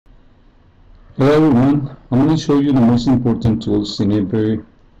Hello everyone, I'm going to show you the most important tools in every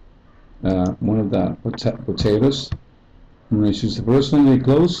one of the potatoes. I'm going to choose the first one,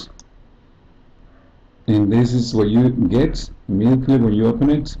 JCloze, and this is what you get immediately when you open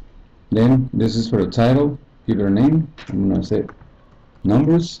it. Then this is for the title, give it a name. I'm going to say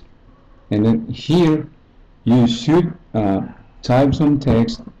numbers, and then here you should type some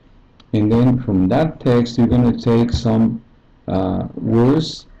text, and then from that text you're going to take some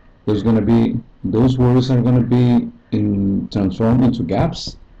words. Those words are going to be transformed into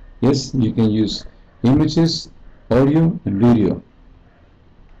gaps. Yes, you can use images, audio, and video.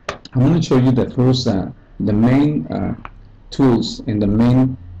 I'm going to show you the first, the main tools and the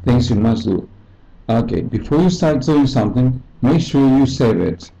main things you must do. Okay, before you start doing something, make sure you save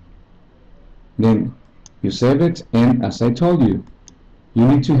it. Then you save it, and as I told you, you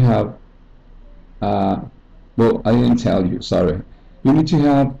need to have, well, I didn't tell you, sorry. You need to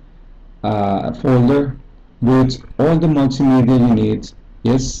have a folder with all the multimedia you need.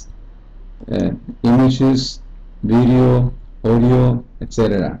 Yes, images, video, audio,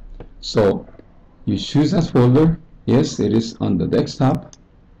 etc. So you choose a folder. Yes, it is on the desktop.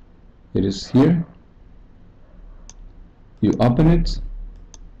 It is here. You open it,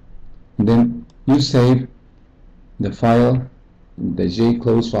 and then you save the file, the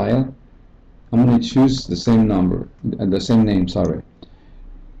JCloze file. I'm going to choose the same number, the same name, sorry.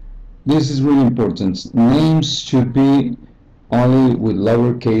 This is really important. Names should be only with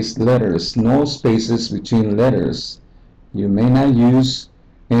lowercase letters, no spaces between letters. You may not use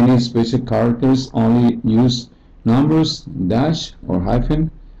any special characters, only use numbers, dash or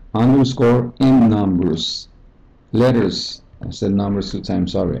hyphen, underscore, and numbers. Letters, I said numbers 2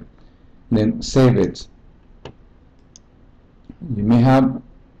 times, sorry. Then save it. You may have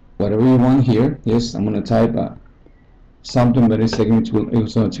whatever you want here. Yes, I'm going to type something that is taking too,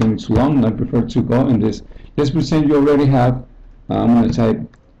 it's not taking too long. I prefer to go in this. Let's pretend you already have. I'm going to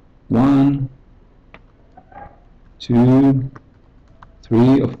type 1, 2,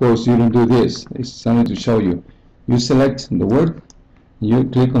 3. Of course, you don't do this. It's something to show you. You select the word, you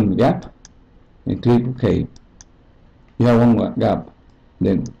click on the gap, and click OK. You have one gap.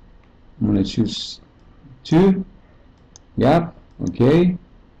 Then I'm going to choose 2, gap, OK,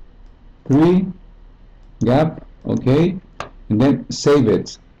 3, gap, OK, and then save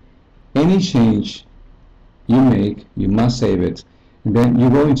it. Any change you make, you must save it. And then you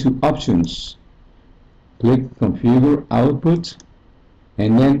go into options, click configure output,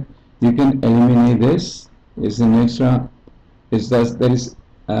 and then you can eliminate this. It's an extra, that is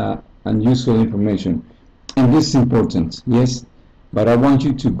unuseful information, and this is important. Yes, but I want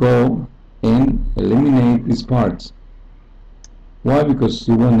you to go and eliminate this part. Why? Because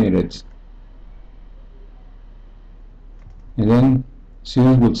you won't need it. And then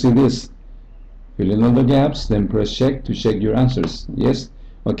students will see this. Fill in all the gaps, then press check to check your answers. Yes?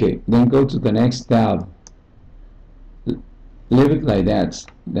 Okay, then go to the next tab. Leave it like that.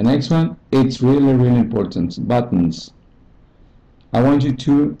 The next one, it's really important. Buttons. I want you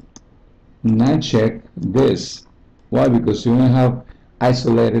to not check this. Why? Because you're going to have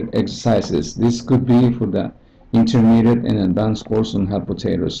isolated exercises. This could be for the intermediate and advanced course on hot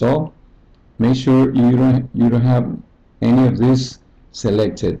potatoes. So make sure you don't have any of this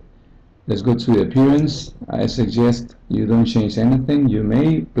selected. Let's go to the appearance. I suggest you don't change anything. You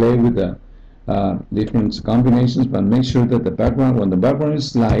may play with the different combinations, but make sure that the background, when the background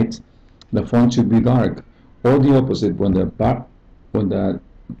is light, the font should be dark, or the opposite. When the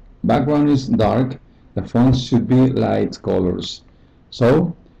background is dark, the font should be light colors.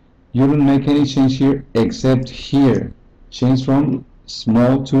 So you don't make any change here except here. Change from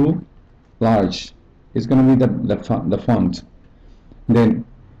small to large. It's going to be the font. Then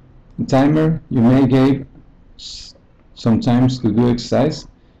timer, you may give sometimes to do exercise,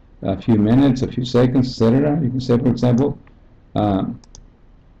 a few minutes, a few seconds, etc. You can say, for example,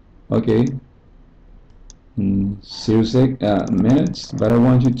 okay, 0 minutes, but I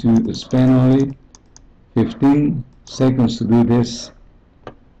want you to spend only 15 seconds to do this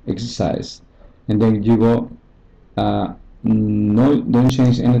exercise, and then you go no, don't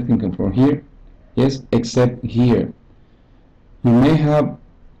change anything from here. Yes, except here. You may have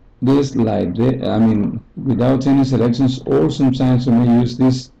this like this, I mean, without any selections, or sometimes you may use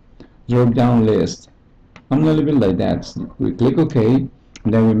this drop down list. I'm going to leave it like that. We click OK, and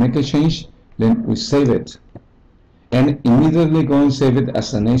then we make a change, then we save it, and immediately go and save it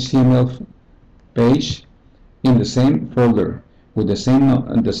as an HTML page in the same folder with the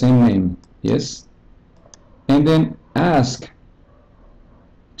same name. Yes, and then ask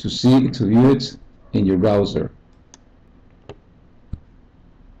to view it in your browser.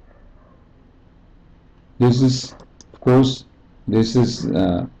 This is, of course, this is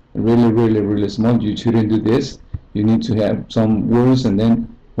really small. You shouldn't do this. You need to have some words and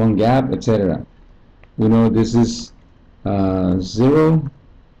then one gap, etc. We know this is 0.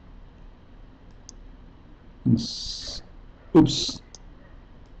 Oops,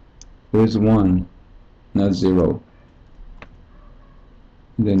 there's 1, not 0.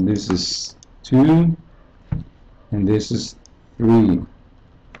 Then this is 2, and this is 3.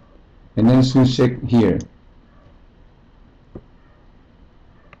 And then we check here.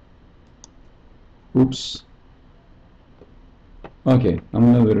 Oops. Okay,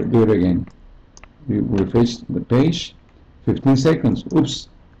 I'm gonna do it again. We refresh the page. 15 seconds. Oops.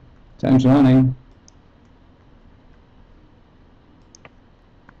 Time's running.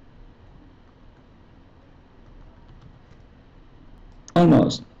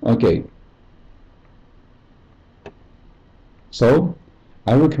 Almost. Okay. So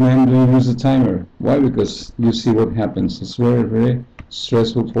I recommend you use a timer. Why? Because you see what happens. It's very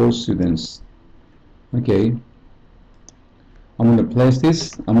stressful for students. Okay. I'm going to place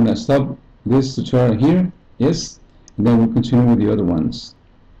this. I'm going to stop this tutorial here. Yes. And then we'll continue with the other ones.